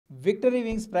Victory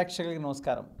wings ప్రేక్షకులకి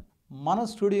నమస్కారం. మన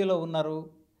స్టూడియోలో ఉన్నారు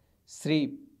శ్రీ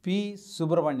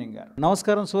P.Subramanyam గారు.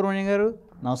 నమస్కారం సుబ్రహ్మణ్యం గారు.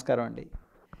 నమస్కారం అండి.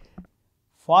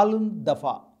 ఫాలున్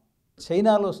దఫా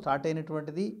చైనాలో స్టార్ట్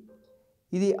అయినటువంటిది.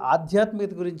 ఇది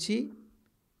ఆధ్యాత్మికత గురించి,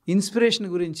 ఇన్స్పిరేషన్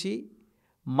గురించి,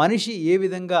 మనిషి ఏ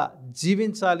విధంగా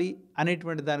జీవించాలి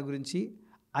అనేటువంటి దాని గురించి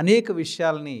అనేక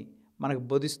విషయాలని మనకు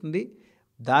బోధిస్తుంది.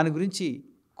 దాని గురించి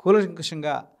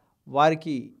కూలంకషంగా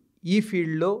వారికి ఈ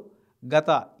ఫీల్డ్లో గత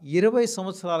 20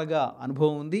 సంవత్సరాలుగా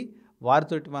అనుభవం ఉంది.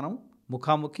 వారితోటి మనం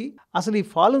ముఖాముఖి. అసలు ఈ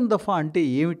ఫాలున్ దఫా అంటే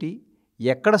ఏమిటి,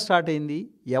 ఎక్కడ స్టార్ట్ అయింది,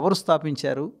 ఎవరు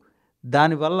స్థాపించారు,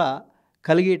 దానివల్ల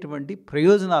కలిగేటువంటి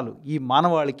ప్రయోజనాలు ఈ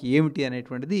మానవాళికి ఏమిటి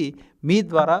అనేటువంటిది మీ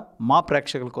ద్వారా మా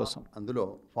ప్రేక్షకుల కోసం. అందులో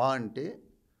ఫా అంటే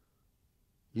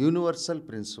యూనివర్సల్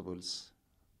ప్రిన్సిపల్స్.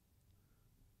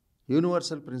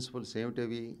 యూనివర్సల్ ప్రిన్సిపల్స్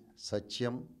ఏమిటవి?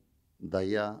 సత్యం,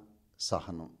 దయ,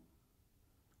 సహనం.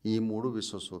 ఈ 3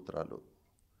 విశ్వసూత్రాలు.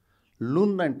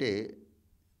 లున్ అంటే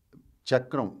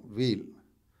చక్రం, వీల్.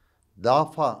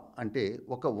 దాఫా అంటే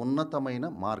ఒక ఉన్నతమైన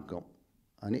మార్గం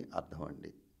అని అర్థం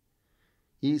అండి.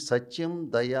 ఈ సత్యం,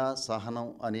 దయ, సహనం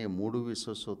అనే 3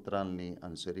 విశ్వసూత్రాలని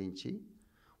అనుసరించి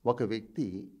ఒక వ్యక్తి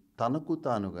తనకు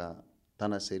తానుగా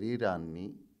తన శరీరాన్ని,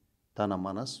 తన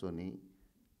మనస్సుని,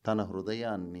 తన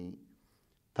హృదయాన్ని,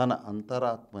 తన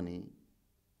అంతరాత్మని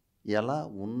ఎలా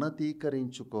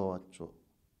ఉన్నతీకరించుకోవచ్చో,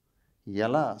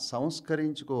 ఎలా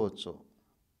సంస్కరించుకోవచ్చో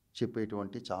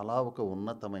చెప్పేటువంటి చాలా ఒక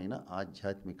ఉన్నతమైన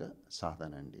ఆధ్యాత్మిక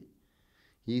సాధన అండి.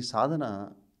 ఈ సాధన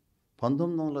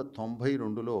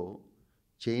 1992లో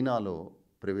చైనాలో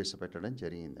ప్రవేశపెట్టడం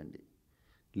జరిగిందండి.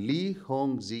 లీ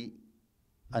హోంగ్జీ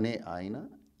అనే ఆయన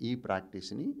ఈ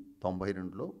ప్రాక్టీస్ని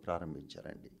 92లో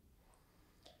ప్రారంభించారండి.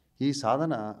 ఈ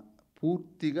సాధన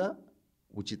పూర్తిగా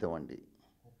ఉచితం అండి.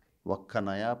 ఒక్క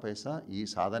నయా పైసా ఈ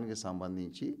సాధనకి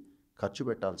సంబంధించి ఖర్చు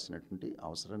పెట్టాల్సినటువంటి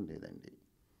అవసరం లేదండి.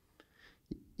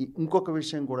 ఇంకొక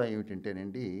విషయం కూడా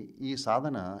ఏమిటంటేనండి, ఈ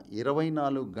సాధన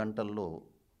 24 గంటల్లో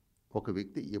ఒక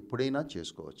వ్యక్తి ఎప్పుడైనా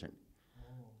చేసుకోవచ్చండి.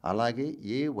 అలాగే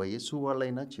ఏ వయసు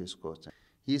వాళ్ళైనా చేసుకోవచ్చు.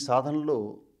 ఈ సాధనలో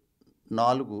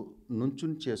 4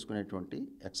 నుంచుని చేసుకునేటువంటి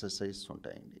ఎక్సర్సైజెస్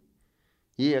ఉంటాయండి.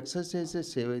 ఈ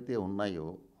ఎక్సర్సైజెస్ ఏవైతే ఉన్నాయో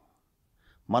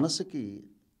మనసుకి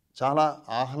చాలా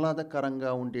ఆహ్లాదకరంగా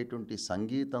ఉండేటువంటి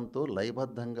సంగీతంతో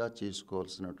లయబద్ధంగా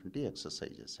చేసుకోవాల్సినటువంటి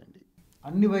ఎక్సర్సైజెస్ అండి.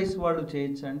 అన్ని వయసు వాళ్ళు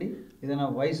చేయొచ్చు అండి? ఏదైనా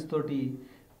వయసుతోటి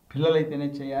పిల్లలైతేనే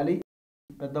చేయాలి,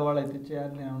 పెద్దవాళ్ళు అయితే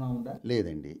చేయాలని ఏమైనా ఉందా?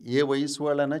 లేదండి, ఏ వయసు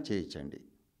వాళ్ళైనా చేయొచ్చండి.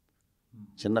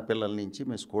 చిన్నపిల్లల నుంచి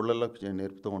మేము స్కూళ్ళల్లో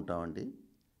నేర్పుతూ ఉంటామండి,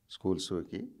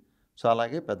 స్కూల్స్కి. సో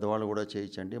అలాగే పెద్దవాళ్ళు కూడా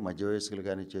చేయొచ్చండి. మధ్య వయస్కులు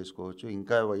కానీ చేసుకోవచ్చు,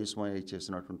 ఇంకా వయసు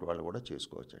చేసినటువంటి వాళ్ళు కూడా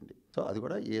చేసుకోవచ్చండి. సో అది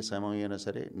కూడా ఏ సమయం అయినా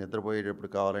సరే, నిద్రపోయేటప్పుడు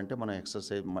కావాలంటే మనం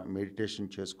ఎక్సర్సైజ్, మెడిటేషన్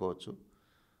చేసుకోవచ్చు.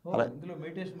 అలా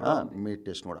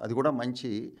మెడిటేషన్ కూడా, అది కూడా మంచి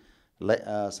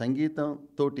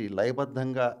సంగీతంతో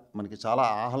లయబద్ధంగా మనకి చాలా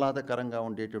ఆహ్లాదకరంగా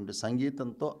ఉండేటువంటి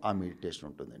సంగీతంతో ఆ మెడిటేషన్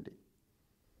ఉంటుందండి.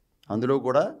 అందులో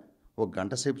కూడా 1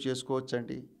 గంట సేపు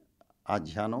చేసుకోవచ్చండి ఆ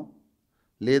ధ్యానం,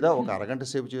 లేదా ఒక అరగంట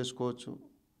సేపు చేసుకోవచ్చు,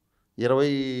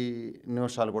 20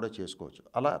 నిమిషాలు కూడా చేసుకోవచ్చు.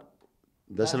 అలా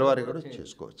దశల వారీ కూడా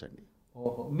చేసుకోవచ్చండి.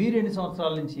 ఓహో, మీరు ఎన్ని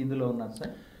సంవత్సరాల నుంచి ఇందులో ఉన్నారు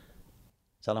సార్?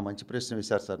 చాలా మంచి ప్రశ్న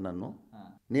వేశారు సార్ నన్ను.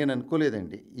 నేను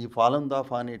అనుకోలేదండి ఈ ఫాలున్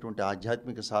దఫా అనేటువంటి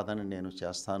ఆధ్యాత్మిక సాధన నేను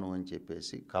చేస్తాను అని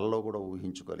చెప్పేసి కల్లో కూడా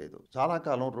ఊహించుకోలేదు. చాలా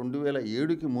కాలం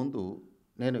 2007కి ముందు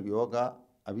నేను యోగా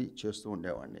అవి చేస్తూ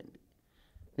ఉండేవాడిని అండి.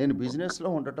 నేను బిజినెస్లో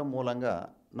ఉండటం మూలంగా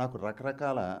నాకు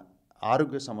రకరకాల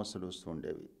ఆరోగ్య సమస్యలు వస్తూ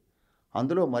ఉండేవి.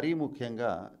 అందులో మరీ ముఖ్యంగా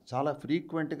చాలా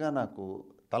ఫ్రీక్వెంట్గా నాకు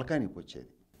తలకాయ నొప్పి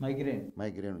వచ్చేది,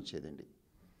 మైగ్రేన్ వచ్చేదండి.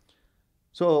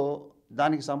 సో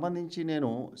దానికి సంబంధించి నేను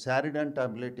శారిడాన్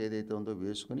టాబ్లెట్ ఏదైతే ఉందో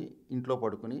వేసుకుని ఇంట్లో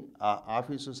పడుకుని ఆ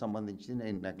ఆఫీసు సంబంధించి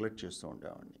నేను నెగ్లెక్ట్ చేస్తూ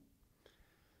ఉండేవాడిని.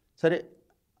 సరే,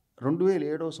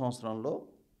 2007వ సంవత్సరంలో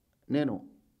నేను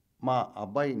మా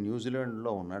అబ్బాయి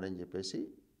న్యూజిలాండ్లో ఉన్నాడని చెప్పేసి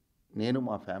నేను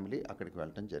మా ఫ్యామిలీ అక్కడికి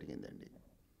వెళ్ళటం జరిగిందండి.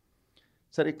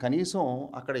 సరే, కనీసం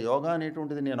అక్కడ యోగా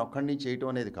అనేటువంటిది నేను ఒక్కడిని చేయటం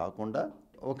అనేది కాకుండా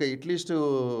ఒక అట్లీస్ట్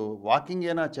వాకింగ్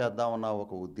అయినా చేద్దామన్న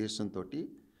ఒక ఉద్దేశంతో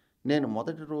నేను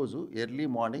మొదటి రోజు ఎర్లీ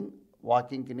మార్నింగ్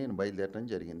వాకింగ్కి నేను బయలుదేరడం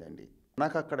జరిగిందండి.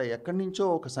 నాకు అక్కడ ఎక్కడి నుంచో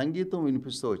ఒక సంగీతం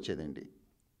వినిపిస్తూ వచ్చేదండి.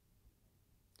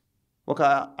 ఒక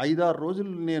 5-6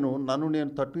 రోజులు నన్ను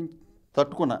నేను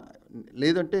తట్టుకున్నా,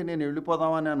 లేదంటే నేను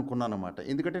వెళ్ళిపోదామని అనుకున్నాను అన్నమాట.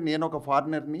 ఎందుకంటే నేను ఒక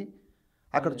ఫారినర్ని,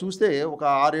 అక్కడ చూస్తే ఒక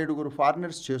 6-7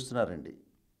 ఫారినర్స్ చేస్తున్నారండి.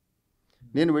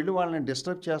 నేను వెళ్ళి వాళ్ళని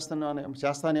డిస్టర్బ్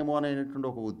చేస్తానేమో అనేటువంటి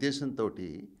ఒక ఉద్దేశంతో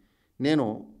నేను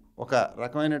ఒక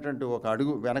రకమైనటువంటి ఒక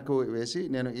అడుగు వెనక్కి వేసి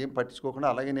నేను ఏం పట్టించుకోకుండా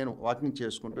అలాగే నేను వాకింగ్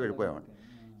చేసుకుంటూ వెళ్ళిపోయామండి.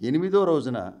 8వ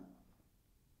రోజున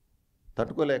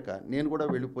తట్టుకోలేక నేను కూడా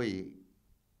వెళ్ళిపోయి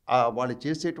వాళ్ళు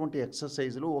చేసేటువంటి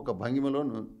ఎక్సర్సైజులు ఒక భంగిమలో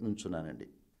నుంచున్నానండి.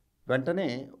 వెంటనే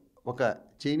ఒక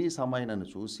చైనీస్ అమ్మాయి నన్ను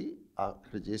చూసి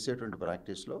అక్కడ చేసేటువంటి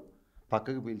ప్రాక్టీస్లో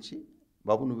పక్కకు పిలిచి,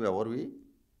 బాబు నువ్వు ఎవరివి,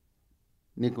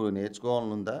 నీకు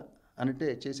నేర్చుకోవాలనుందా అంటే,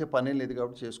 చేసే పనేం లేదు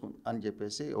కాబట్టి చేసుకో అని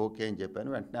చెప్పేసి ఓకే అని చెప్పాను.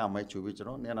 వెంటనే ఆ అమ్మాయి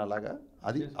చూపించడం, నేను అలాగా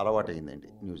అది అలవాటైందండి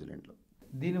న్యూజిలాండ్లో.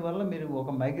 దీనివల్ల మీరు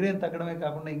ఒక మైగ్రేన్ తగ్గడమే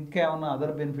కాకుండా ఇంకా ఏమైనా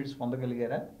అదర్ బెనిఫిట్స్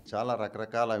పొందగలిగారా? చాలా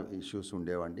రకరకాల ఇష్యూస్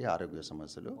ఉండేవండి, ఆరోగ్య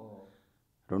సమస్యలు.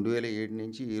 2007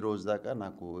 నుంచి ఈ రోజు దాకా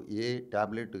నాకు ఏ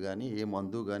ట్యాబ్లెట్ కానీ ఏ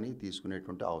మందు కానీ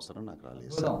తీసుకునేటువంటి అవసరం నాకు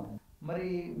రాలేదు సార్. మరి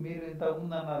మీరు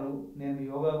ఇంతకుముందు అన్నారు నేను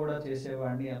యోగా కూడా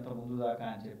చేసేవాడిని అంత ముందు దాకా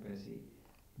అని చెప్పేసి,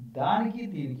 దానికి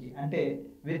దీనికి అంటే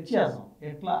వ్యత్యాసం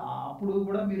ఎట్లా? అప్పుడు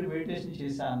కూడా మీరు మెడిటేషన్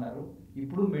చేశా అన్నారు,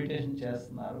 ఇప్పుడు మెడిటేషన్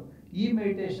చేస్తున్నారు. ఈ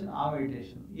మెడిటేషన్ ఆ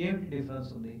మెడిటేషన్ ఏమిటి డిఫరెన్స్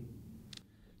ఉంది?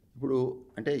 ఇప్పుడు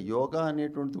అంటే యోగా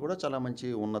అనేటువంటిది కూడా చాలా మంచి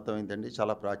ఉన్నతమైందండి,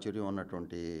 చాలా ప్రాచుర్యం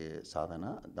ఉన్నటువంటి సాధన.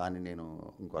 దాన్ని నేను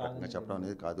ఇంకో రకంగా చెప్పడం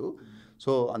అనేది కాదు.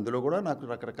 సో అందులో కూడా నాకు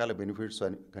రకరకాల బెనిఫిట్స్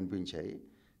అని కనిపించాయి.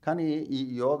 కానీ ఈ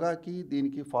యోగాకి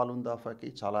దీనికి ఫాలూన్ దాఫాకి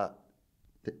చాలా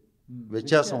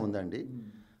వ్యత్యాసం ఉందండి.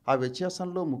 ఆ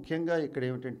వ్యత్యాసంలో ముఖ్యంగా ఇక్కడ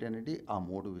ఏమిటంటేనండి, ఆ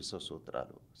 3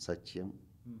 విశ్వసూత్రాలు: సత్యం,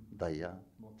 దయ,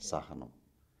 సహనం.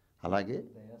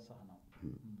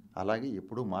 అలాగే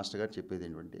ఎప్పుడూ మాస్టర్ గారు చెప్పేది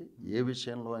ఏంటంటే, ఏ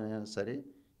విషయంలో అయినా సరే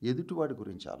ఎదుటివాడి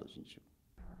గురించి ఆలోచించు.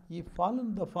 ఈ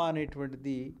ఫాలూన్ దఫా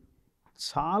అనేటువంటిది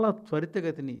చాలా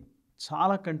త్వరితగతిని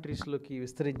చాలా కంట్రీస్లోకి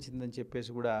విస్తరించిందని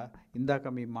చెప్పేసి కూడా ఇందాక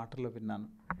మీ మాటల్లో విన్నాను.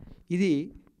 ఇది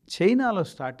చైనాలో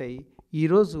స్టార్ట్ అయ్యి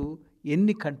ఈరోజు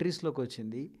ఎన్ని కంట్రీస్లోకి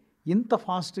వచ్చింది, ఇంత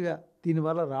ఫాస్ట్గా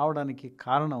దీనివల్ల రావడానికి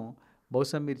కారణం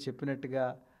బహుశా మీరు చెప్పినట్టుగా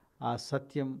ఆ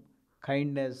సత్యం,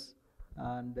 కైండ్నెస్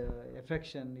అండ్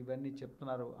ఎఫెక్షన్ ఇవన్నీ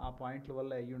చెప్తున్నారు, ఆ పాయింట్ల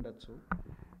వల్ల అయ్యి ఉండొచ్చు.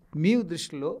 మీ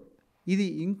దృష్టిలో ఇది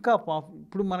ఇంకా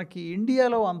ఇప్పుడు మనకి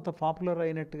ఇండియాలో అంత పాపులర్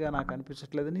అయినట్టుగా నాకు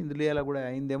అనిపించట్లేదని, ఇందులో కూడా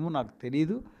అయిందేమో నాకు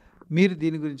తెలియదు. మీరు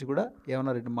దీని గురించి కూడా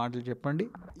ఏమైనా 2 మాటలు చెప్పండి.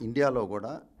 ఇండియాలో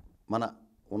కూడా మన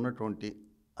ఉన్నటువంటి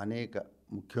అనేక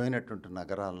ముఖ్యమైనటువంటి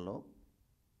నగరాల్లో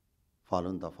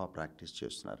ఫాలూన్ దఫా ప్రాక్టీస్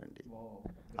చేస్తున్నారండి.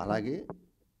 అలాగే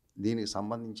దీనికి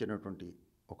సంబంధించినటువంటి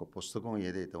ఒక పుస్తకం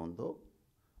ఏదైతే ఉందో,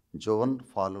 జోన్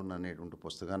ఫాలూన్ అనేటువంటి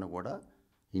పుస్తకాన్ని కూడా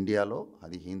ఇండియాలో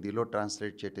అది హిందీలో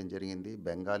ట్రాన్స్లేట్ చేయటం జరిగింది,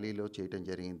 బెంగాలీలో చేయటం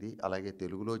జరిగింది, అలాగే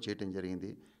తెలుగులో చేయటం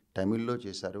జరిగింది, తమిళ్లో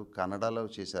చేశారు, కన్నడలో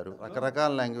చేశారు,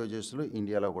 రకరకాల లాంగ్వేజెస్లో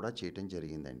ఇండియాలో కూడా చేయటం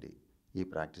జరిగిందండి ఈ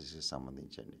ప్రాక్టీస్కి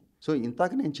సంబంధించండి. సో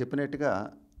ఇంతాక నేను చెప్పినట్టుగా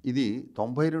ఇది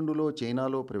 92లో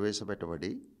చైనాలో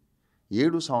ప్రవేశపెట్టబడి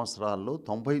 7 సంవత్సరాల్లో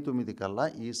 99 కల్లా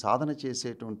ఈ సాధన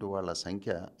చేసేటువంటి వాళ్ళ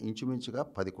సంఖ్య ఇంచుమించుగా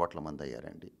 10 కోట్ల మంది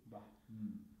అయ్యారండి.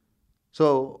 సో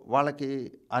వాళ్ళకి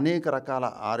అనేక రకాల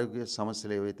ఆరోగ్య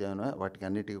సమస్యలు ఏవైతే ఉన్నాయో వాటికి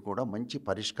అన్నిటికీ కూడా మంచి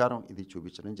పరిష్కారం ఇది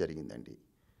చూపించడం జరిగిందండి.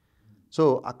 సో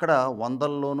అక్కడ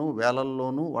వందల్లోనూ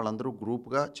వేలల్లోనూ వాళ్ళందరూ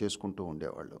గ్రూప్గా చేసుకుంటూ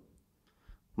ఉండేవాళ్ళు.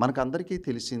 మనకందరికీ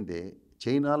తెలిసిందే,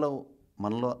 చైనాలో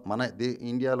మన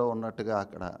ఇండియాలో ఉన్నట్టుగా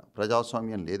అక్కడ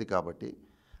ప్రజాస్వామ్యం లేదు కాబట్టి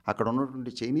అక్కడ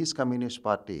ఉన్నటువంటి చైనీస్ కమ్యూనిస్ట్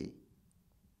పార్టీ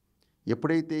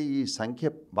ఎప్పుడైతే ఈ సంఖ్య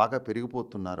బాగా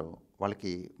పెరిగిపోతున్నారో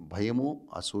వాళ్ళకి భయము,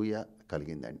 అసూయ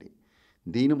కలిగిందండి.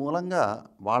 దీని మూలంగా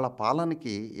వాళ్ళ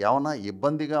పాలనకి ఏమైనా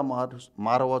ఇబ్బందిగా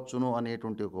మారవచ్చును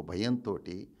అనేటువంటి ఒక భయంతో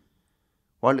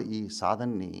వాళ్ళు ఈ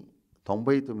సాధనని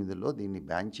 99లో దీన్ని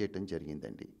బ్యాన్ చేయటం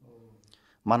జరిగిందండి.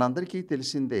 మనందరికీ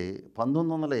తెలిసిందే,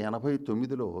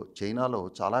 1989లో చైనాలో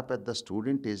చాలా పెద్ద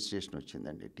స్టూడెంట్ ఎజిటేషన్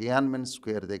వచ్చిందండి. టియాన్మెన్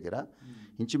స్క్వేర్ దగ్గర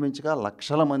ఇంచుమించుగా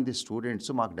లక్షల మంది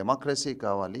స్టూడెంట్స్ మాకు డెమోక్రసీ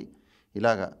కావాలి,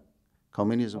 ఇలాగా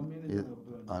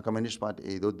కమ్యూనిస్ట్ పార్టీ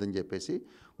ఇది వద్దని చెప్పేసి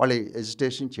వాళ్ళు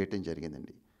ఎజిటేషన్ చేయటం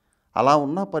జరిగిందండి. అలా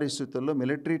ఉన్న పరిస్థితుల్లో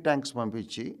మిలిటరీ ట్యాంక్స్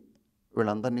పంపించి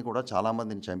వీళ్ళందరినీ కూడా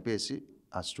చాలామందిని చంపేసి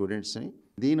ఆ స్టూడెంట్స్ని,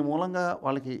 దీని మూలంగా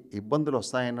వాళ్ళకి ఇబ్బందులు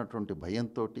వస్తాయన్నటువంటి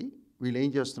భయంతో వీళ్ళు ఏం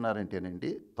చేస్తున్నారంటేనండి,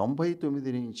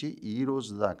 99 నుంచి ఈ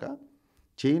రోజు దాకా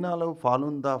చైనాలో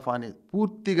ఫాలూన్ దాఫాని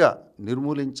పూర్తిగా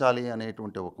నిర్మూలించాలి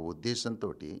అనేటువంటి ఒక ఉద్దేశంతో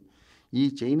ఈ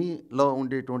చైనీలో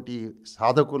ఉండేటువంటి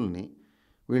సాధకుల్ని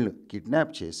వీళ్ళు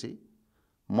కిడ్నాప్ చేసి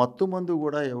మత్తు మందు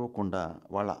కూడా ఇవ్వకుండా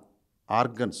వాళ్ళ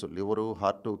ఆర్గన్స్, లివరు,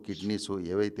 హార్టు, కిడ్నీస్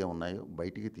ఏవైతే ఉన్నాయో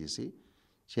బయటికి తీసి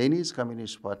చైనీస్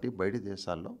కమ్యూనిస్ట్ పార్టీ బయట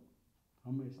దేశాల్లో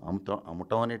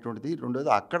అమ్మటం అనేటువంటిది. రెండోది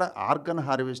అక్కడ ఆర్గన్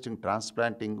హార్వెస్టింగ్,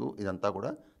 ట్రాన్స్ప్లాంటింగ్ ఇదంతా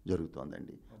కూడా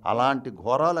జరుగుతోందండి. అలాంటి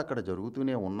ఘోరాలు అక్కడ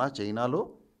జరుగుతూనే ఉన్నా చైనాలో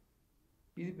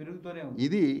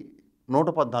ఇది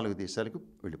 114 దేశాలకు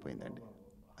వెళ్ళిపోయిందండి.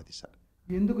 అది సార్.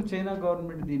 ఎందుకు చైనా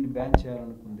గవర్నమెంట్ దీన్ని బ్యాన్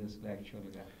చేయాలనుకుంది అసలు?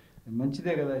 యాక్చువల్గా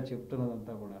మంచిదే కదా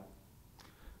చెప్తున్నదంతా కూడా,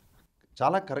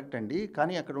 చాలా కరెక్ట్ అండి.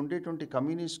 కానీ అక్కడ ఉండేటువంటి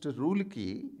కమ్యూనిస్ట్ రూల్కి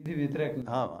ఇది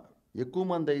వ్యతిరేకంగా ఎక్కువ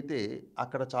మంది అయితే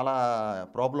అక్కడ చాలా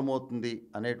ప్రాబ్లం అవుతుంది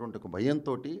అనేటువంటి ఒక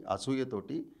భయంతో,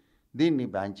 అసూయతోటి దీన్ని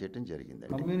బ్యాన్ చేయడం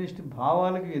జరిగిందండి. కమ్యూనిస్ట్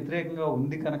భావాలకు వ్యతిరేకంగా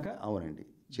ఉంది కనుక. అవునండి.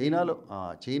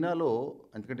 చైనాలో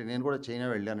ఎందుకంటే నేను కూడా చైనా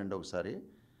వెళ్ళానండి ఒకసారి.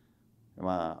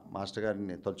 మా మాస్టర్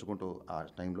గారిని తలుచుకుంటూ ఆ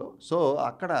టైంలో. సో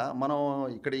అక్కడ మనం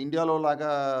ఇక్కడ ఇండియాలో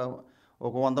లాగా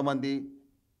ఒక 100 మంది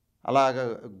అలాగా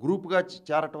గ్రూప్గా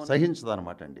చేరటం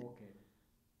సహించదనమాట అండి.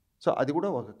 సో అది కూడా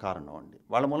ఒక కారణం అండి.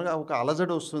 వాళ్ళ మూలంగా ఒక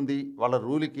అలజడి వస్తుంది వాళ్ళ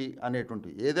రూల్కి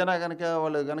అనేటువంటివి. ఏదైనా కనుక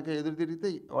వాళ్ళు కనుక ఎదురు తిరిగితే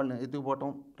వాళ్ళని ఎత్తుకుపోవటం,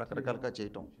 రకరకాలుగా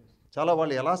చేయటం. చాలా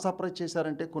వాళ్ళు ఎలా సపరేట్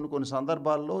చేశారంటే కొన్ని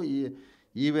సందర్భాల్లో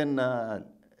ఈవెన్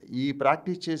ఈ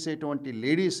ప్రాక్టీస్ చేసేటువంటి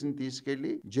లేడీస్ని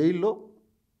తీసుకెళ్ళి జైల్లో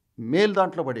మేల్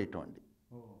దాంట్లో పడేయటం అండి.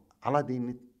 అలా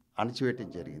దీన్ని అణచివేయటం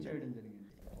జరిగింది.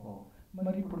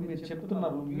 మరి ఇప్పుడు మీరు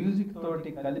చెప్తున్నారు మ్యూజిక్ తోటి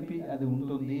కలిపి అది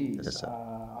ఉంటుంది, Yes, sir.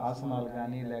 ఆసనాలు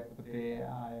కానీ లేకపోతే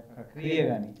ఆ యొక్క క్రియ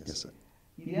కానీ, Yes, sir.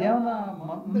 ఇది ఏమైనా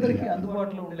అందరికీ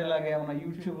అందుబాటులో ఉండేలాగా ఏమైనా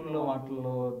యూట్యూబ్లో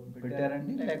వాటిల్లో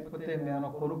పెట్టారండి, లేకపోతే ఏమైనా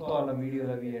కొనుక్కోవాలా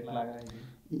వీడియోలు అవి ఎట్లాగా?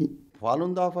 ఈ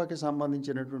ఫాలున్ దాఫాకి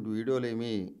సంబంధించినటువంటి వీడియోలు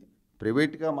ఏమి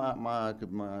ప్రైవేట్గా మా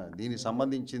దీనికి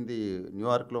సంబంధించింది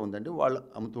న్యూయార్క్లో ఉందండి. వాళ్ళు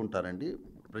అమ్ముతూ ఉంటారండి.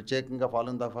 ప్రత్యేకంగా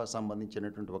ఫాలున్ దాఫాకి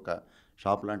సంబంధించినటువంటి ఒక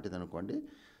షాప్ లాంటిది అనుకోండి.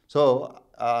 సో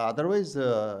అదర్వైజ్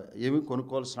ఏమీ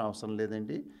కొనుక్కోవాల్సిన అవసరం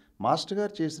లేదండి. మాస్టర్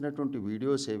గారు చేసినటువంటి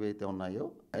వీడియోస్ ఏవైతే ఉన్నాయో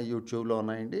యూట్యూబ్లో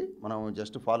ఉన్నాయండి. మనం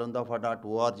జస్ట్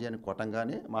falundafa.org అని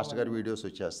కొట్టంగానే మాస్టర్ గారి వీడియోస్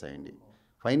వచ్చేస్తాయండి.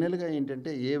 ఫైనల్గా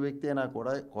ఏంటంటే ఏ వ్యక్తి అయినా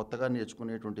కూడా కొత్తగా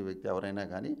నేర్చుకునేటువంటి వ్యక్తి ఎవరైనా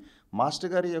కానీ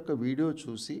మాస్టర్ గారి యొక్క వీడియో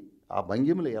చూసి ఆ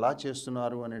భంగిమలు ఎలా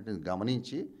చేస్తున్నారు అనేది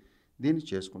గమనించి దీన్ని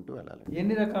చేసుకుంటూ వెళ్ళాలి.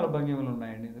 ఎన్ని రకాల భంగిమలు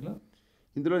ఉన్నాయండి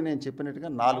ఇందులో నేను చెప్పినట్టుగా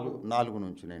నాలుగు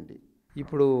నుంచునండి.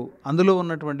 ఇప్పుడు అందులో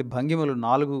ఉన్నటువంటి భంగిమలు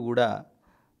 4 కూడా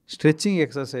స్ట్రెచ్చింగ్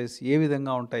ఎక్సర్సైజ్ ఏ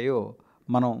విధంగా ఉంటాయో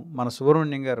మన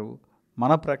సుబ్రహ్మణ్యం గారు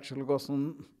మన ప్రేక్షకుల కోసం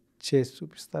చేసి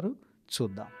చూపిస్తారు.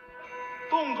 చూద్దాం.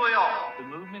 The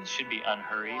movement should be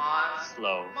unhurried,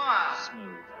 slow,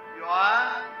 smooth.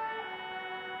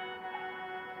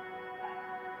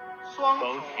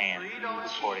 Both hands move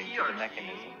according to the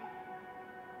mechanism.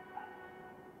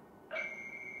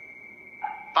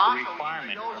 The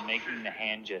requirement for making the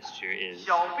hand gesture is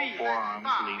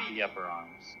forearms lead the upper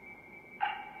arms.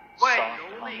 Soft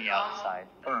on the outside,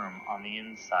 firm on the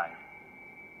inside.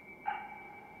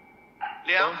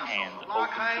 Both hands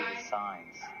open to the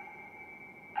sides,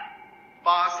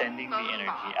 sending the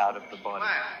energy out of the body.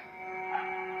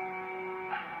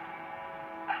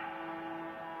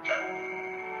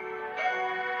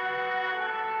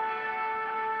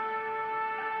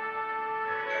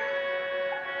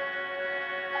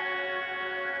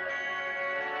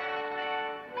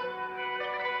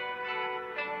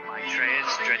 Maitreya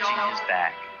stretching his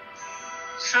back.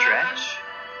 Stretch.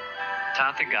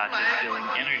 Tathagata filling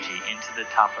energy into the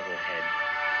top of the head.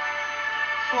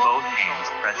 Both hands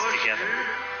pressed together.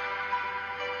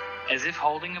 As if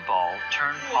holding a ball,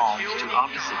 turn palms to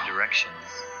opposite directions,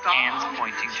 hands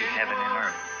pointing to heaven and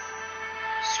earth.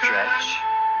 Stretch.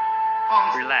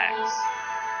 Relax.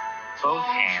 Both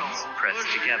hands pressed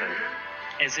together.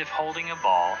 As if holding a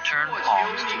ball, turn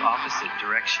palms to opposite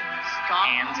directions,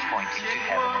 hands pointing to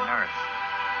heaven and earth.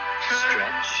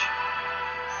 Stretch.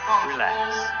 Relax.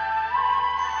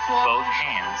 Both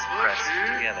hands pressed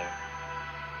together.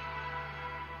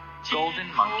 Golden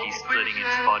monkey splitting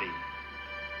its body.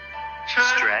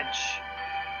 Stretch.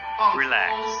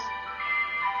 Relax.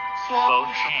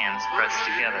 Both hands pressed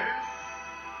together.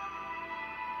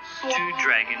 Two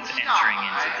dragons entering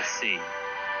into the sea.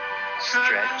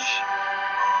 Stretch.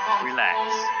 Relax.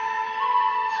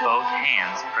 Both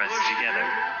hands pressed together.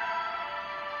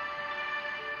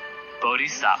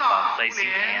 Bodhisattva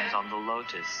placing hands on the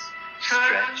lotus.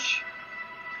 Stretch.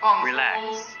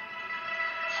 Relax.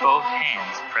 Both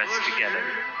hands pressed together.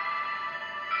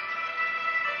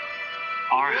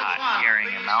 Arhat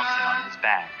carrying a mountain on his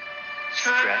back.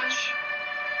 Stretch.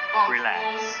 Relax.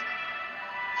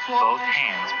 Both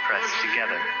hands pressed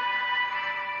together.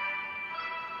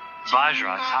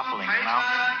 Vajra toppling a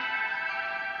mountain.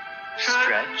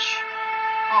 Stretch.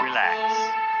 Relax.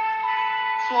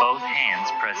 Both hands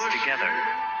pressed together.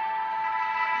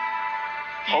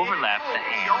 Overlap the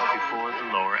hands before the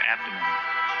lower abdomen.